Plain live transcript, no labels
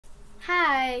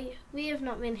Hi, we have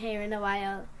not been here in a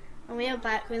while, and we are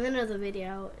back with another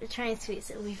video, trying sweets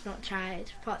that we've not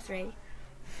tried, part 3.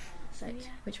 So yeah.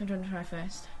 Which one do you want to try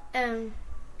first?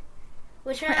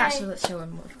 We'll try... Actually, let's show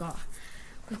them what we've got.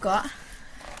 We've got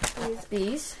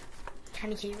these.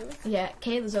 Candy Kayla's. Yeah,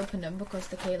 Kayla's opened them because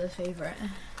they're Kayla's favourite.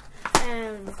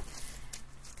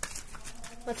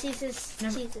 What's Teasers? No,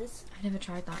 Teasers. I never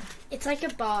tried that. It's like a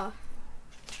bar.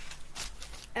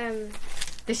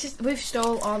 We've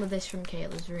stole all of this from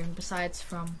Kayla's room, besides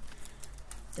from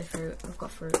the fruit. We've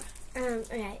got fruit.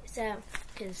 Okay, so,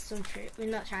 because some fruit we've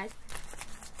not tried.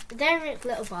 The Dairy Milk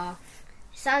Little Bar.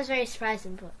 It sounds very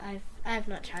surprising, but I've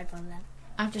not tried one of them.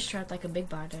 I've just tried like a big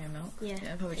bar Dairy Milk. Yeah.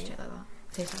 I'd probably just do it like that.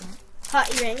 Tastes like that.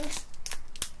 Party Rings.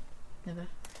 Never.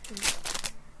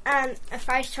 And a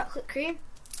Fry's Chocolate Cream.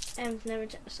 Never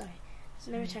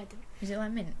tried them. Is it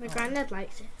like mint? My granddad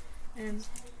likes it.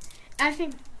 I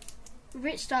think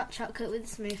rich dark chocolate with a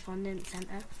smooth fondant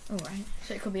centre. Oh right.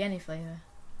 So it could be any flavour.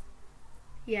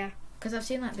 Yeah. Because I've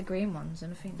seen like the green ones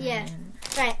and I think yeah.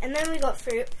 Right, and then we got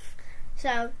fruit.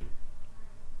 So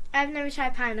I've never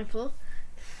tried pineapple.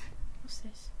 What's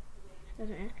this? I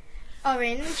don't know.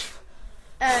 Orange.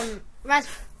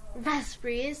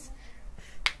 Raspberries.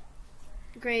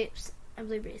 Grapes and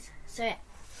blueberries. So yeah.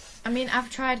 I mean, I've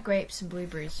tried grapes and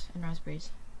blueberries and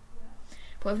raspberries.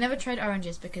 But I've never tried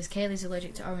oranges because Kaylee's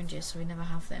allergic to oranges, so we never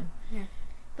have them. Yeah.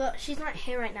 But she's not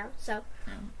here right now, so...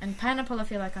 No. And pineapple I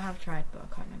feel like I have tried, but I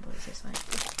can't remember what it tastes like.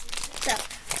 So,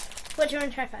 what do you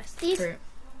want to try first? These? Fruit.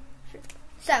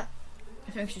 So... I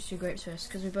think we should do grapes first,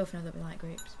 because we both know that we like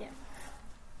grapes. Yeah.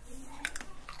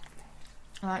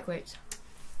 I like grapes.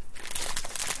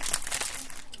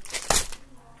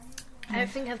 I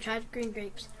don't think I've tried green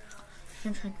grapes.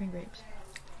 I've tried green grapes.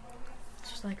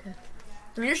 It's just like a...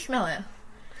 Can you smell it?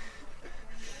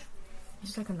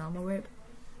 It's just like a normal grape.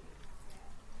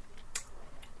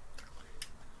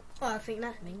 Oh, I think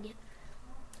that's minging.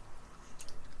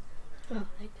 Oh, I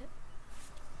like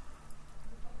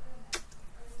it.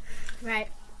 Right.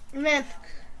 And then,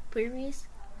 blueberries.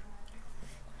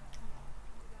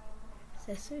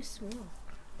 They're so small.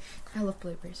 I love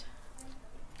blueberries.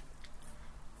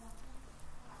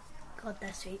 God,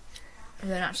 they're sweet.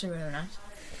 They're actually really nice.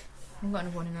 I've got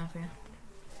another one in there for you.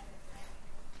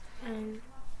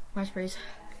 Raspberries.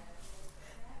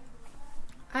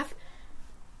 I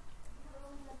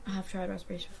have tried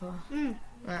raspberries before.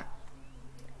 Right.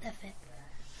 They're fit.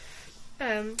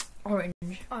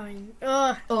 Orange. Orange.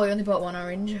 Oh, I only bought one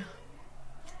orange.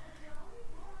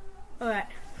 Alright.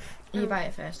 You bite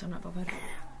it first, I'm not bothered. Do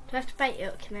I have to bite it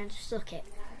or can I just suck it?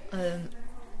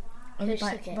 Only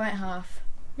just suck it? bite half.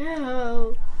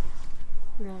 No.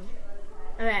 No.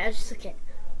 Alright, I'll just suck it.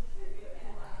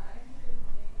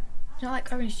 Do you not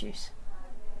like orange juice?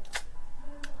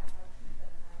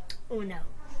 Oh no.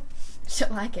 You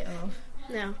don't like it, love?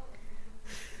 No.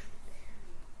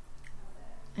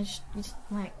 It's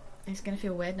like, it's gonna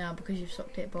feel weird now because you've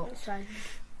sucked it, but... It's fine.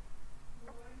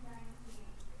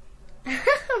 What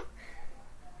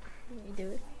are you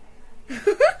doing?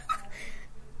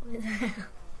 What the hell?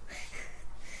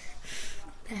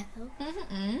 The hell?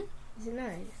 Is it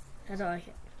nice? I don't like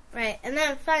it. Right, and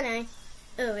then finally,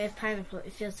 oh, we have pineapple.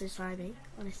 It feels so slimy,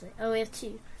 honestly. Oh, we have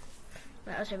 2.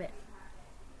 Right, I'll try a bit.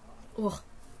 Ugh.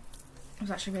 It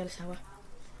was actually really sour.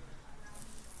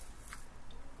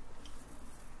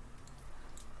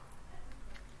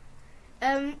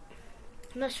 I'm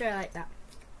not sure I like that.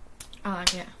 I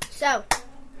like it. So,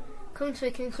 come to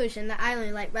a conclusion that I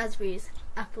only like raspberries,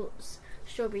 apples,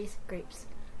 strawberries, grapes,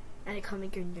 and it can't be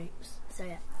green grapes. So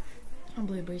yeah. And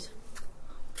blueberries.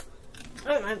 I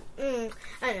don't know.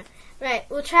 I don't know. Right,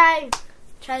 we'll try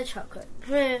the chocolate.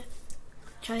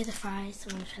 Try the fries.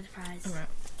 I want to try the fries. Alright.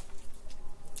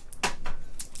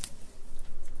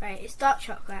 Right, it's dark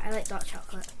chocolate. I like dark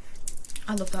chocolate.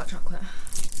 I love dark chocolate.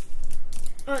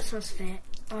 Oh, it smells fit.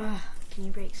 Oh, can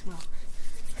you break some off?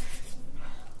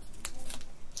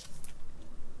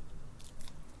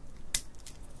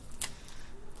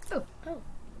 Oh. Oh.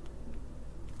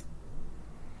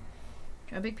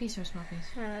 A big piece or a small piece?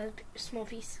 Small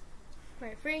piece.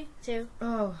 Right, 3, 2. Oh, I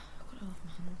got it all off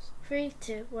my hands. 3,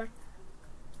 2, 1.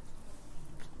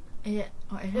 Is it?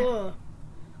 What is it?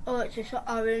 Oh, it's just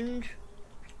orange.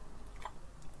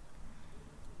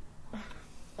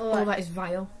 Oh, that is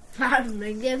vile. I'm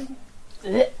minging.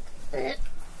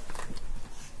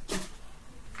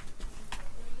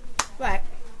 Right,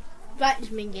 that is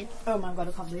minging. Oh my god,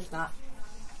 I can't believe that.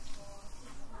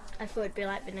 I thought it'd be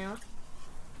like vanilla.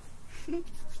 Can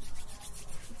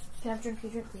I have a drink,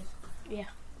 please? Yeah.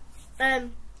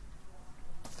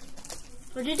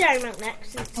 We'll do Dairy Milk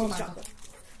next. Oh my god.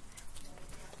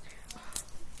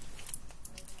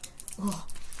 Oh.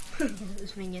 It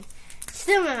was minging.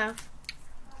 Still in my mouth.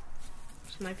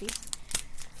 It's my piece.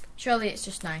 Surely it's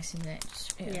just nice, isn't it?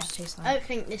 It just tastes I like don't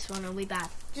think this one will be bad.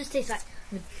 Just tastes like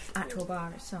the actual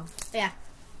bar itself. yeah.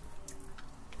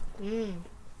 Mmm.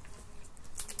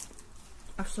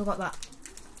 I've still got that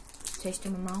taste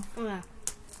in my mouth. Oh yeah.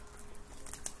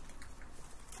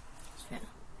 It's fair.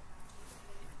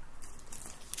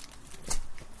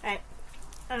 Right.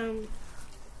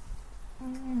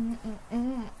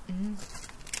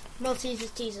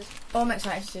 Maltesers teasers. Oh, I'm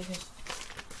excited to do this.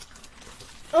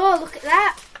 Oh, look at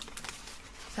that!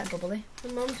 It's like bubbly.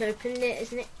 My mum's opened it,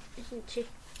 isn't it? Isn't she?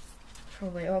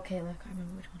 Probably. Oh, Kayla. I can't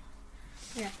remember which one.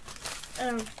 Yeah.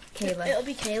 Kayla. It'll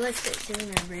be Kayla because it's in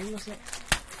her room, wasn't it?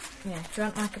 Yeah. Do you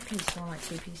want like a piece or like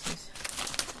 2 pieces?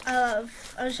 I'll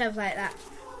just have like that.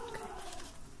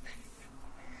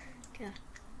 Okay.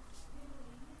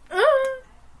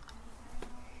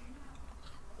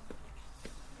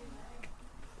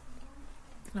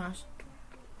 Nice.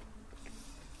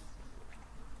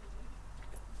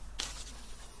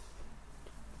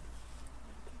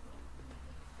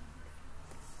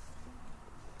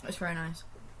 It's very nice.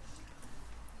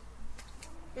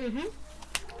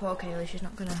 Poor Kaylee, she's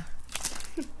not gonna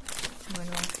go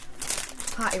anywhere.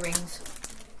 Party rings.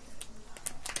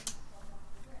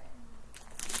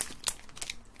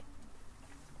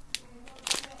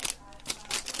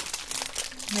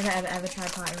 Never ever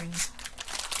tried party rings.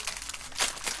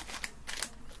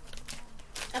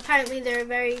 Apparently they're a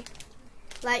very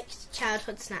liked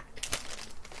childhood snack.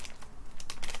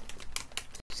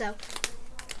 So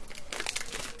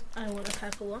I want a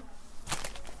purple one.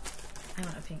 I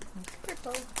want a pink one.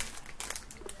 Purple.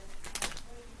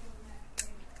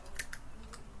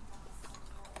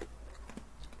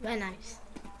 Very nice.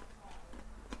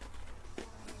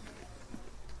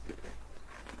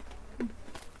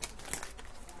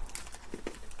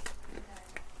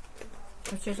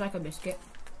 It's just like a biscuit.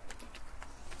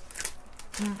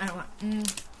 I don't want.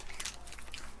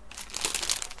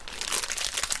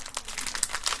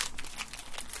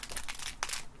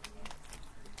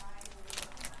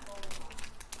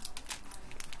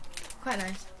 Quite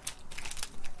nice.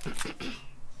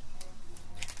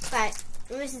 Right,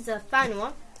 and this is the final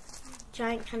one.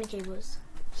 Giant candy cables.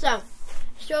 So,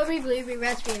 strawberry, blueberry,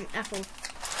 raspberry, and apple.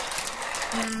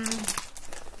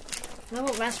 I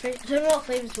want raspberry. I don't know what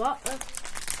flavours what though.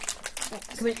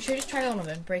 Should we just try all of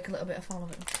them? Break a little bit off all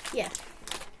of them. Yeah.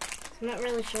 I'm not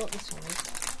really sure what this one is.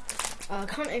 Oh, I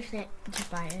can't open it. Just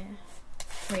buy it.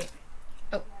 Wait.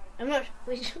 Oh. I'm not.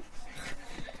 Which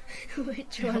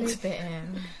It one looks is a bit.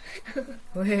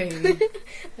 Wait.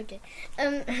 Okay.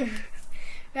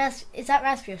 Is that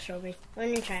raspberry or strawberry? Why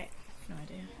don't you try it? No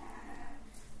idea.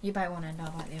 You bite one end,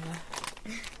 I'll bite the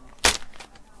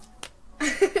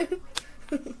other.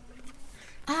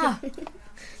 Ah!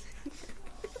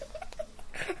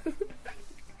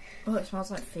 Oh, it smells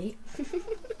like feet.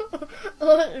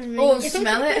 Oh,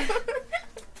 smell it.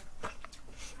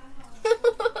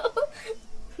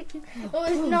 Oh,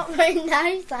 it's not very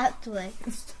nice actually.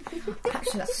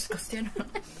 Actually, that's disgusting.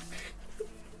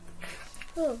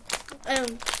 Oh,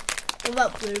 what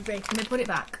about blueberry? Let me put it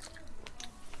back.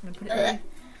 Let me put it there.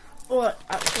 Or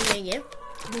actually, yeah.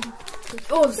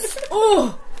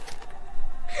 Oh!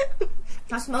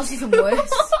 That smells even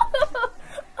worse.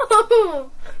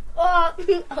 Oh,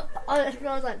 it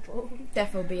smells like bone.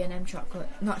 Defo B&M chocolate.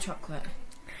 Not chocolate.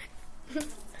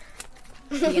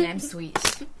 B&M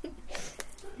sweets.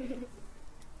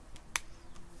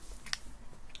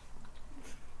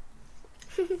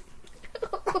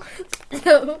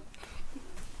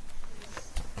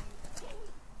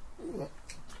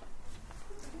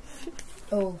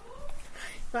 Oh,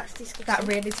 That's disgusting. that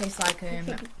really tastes like air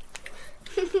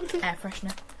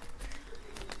freshener.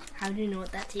 How do you know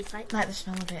what that tastes like? Like the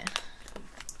smell of it.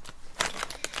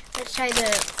 Let's try the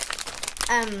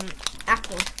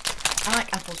apple. I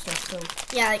like apple stuff still.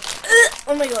 Yeah, like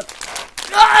oh my god.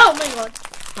 Oh my god.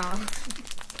 Oh.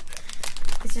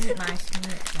 This isn't nice. Can you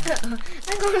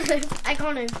I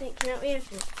can't open it. Can you open it?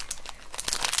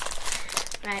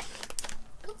 Right.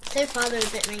 So far they're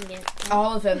a bit minging.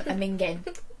 All of them are minging.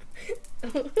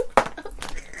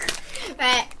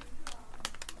 Right.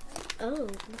 Oh,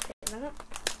 look at that.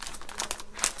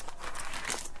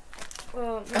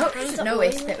 Oh, I hope she doesn't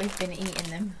notice that we've been eating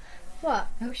them. What?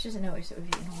 I hope she doesn't notice that we've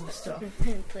eaten all this stuff.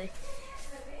 Hopefully.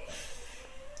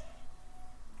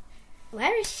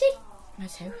 Where is she?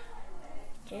 Where's who?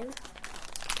 Jayla.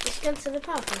 Is she gone to the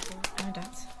park or something? My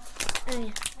dad's. Oh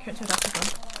yeah. She went to her dad's as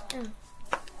well. Oh.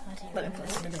 Let me put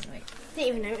this in a bit, wait. Didn't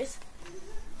even notice.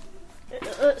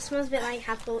 It smells a bit like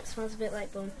apple. It smells a bit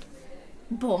like bun.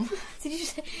 Bum. Did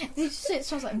you say it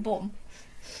smells like bum?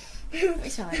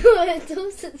 It's fine. It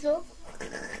does as well.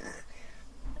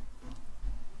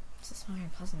 Does it smell very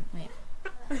pleasant? Wait.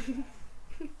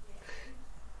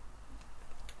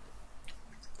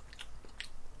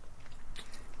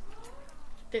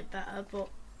 Bit better, but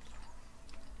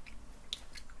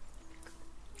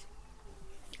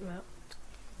well,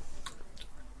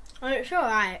 oh, it's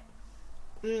alright.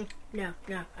 No,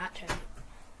 actually,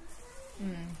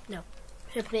 no.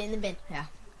 Should I put it in the bin? Yeah.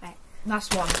 Right.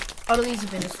 Last one. All of these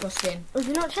have been disgusting. Have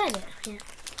you not tried it? Yeah.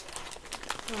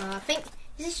 Oh, I think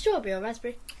is it strawberry or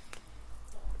raspberry?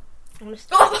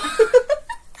 Oh!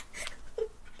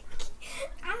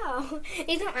 Ow!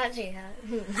 He's not actually hurt.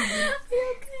 Are you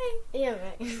okay? Yeah,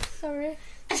 right. Sorry.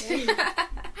 Yeah.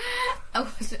 I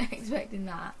wasn't expecting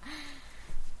that.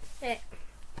 Yeah.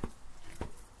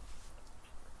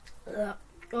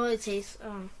 All it is,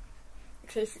 it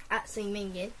tastes actually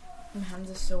minging. My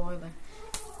hands are so oily.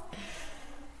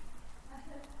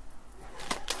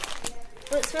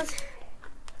 Well, it smells.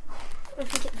 I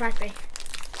think it's raspberry.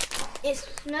 It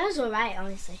smells alright,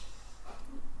 honestly.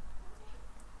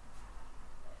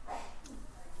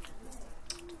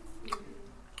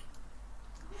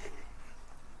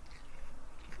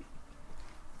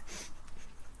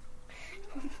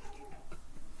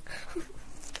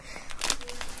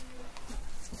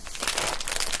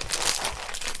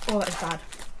 Oh, it's bad.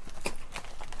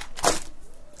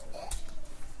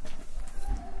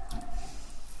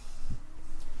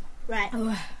 Right.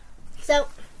 Oh. So,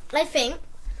 I think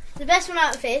the best one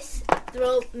out of this, they're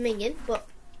all minging, but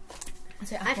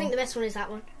I think the best one is that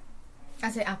one.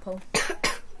 I say apple.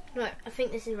 Right, I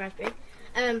think this is raspberry.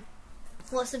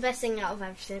 What's the best thing out of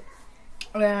everything?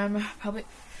 Probably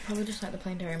just like the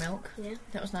plain dairy milk. Yeah.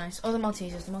 That was nice. Oh, the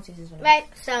Maltesers. The Maltesers were nice. Right,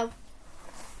 so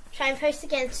try and post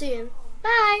again soon.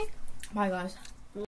 Bye. Bye, guys.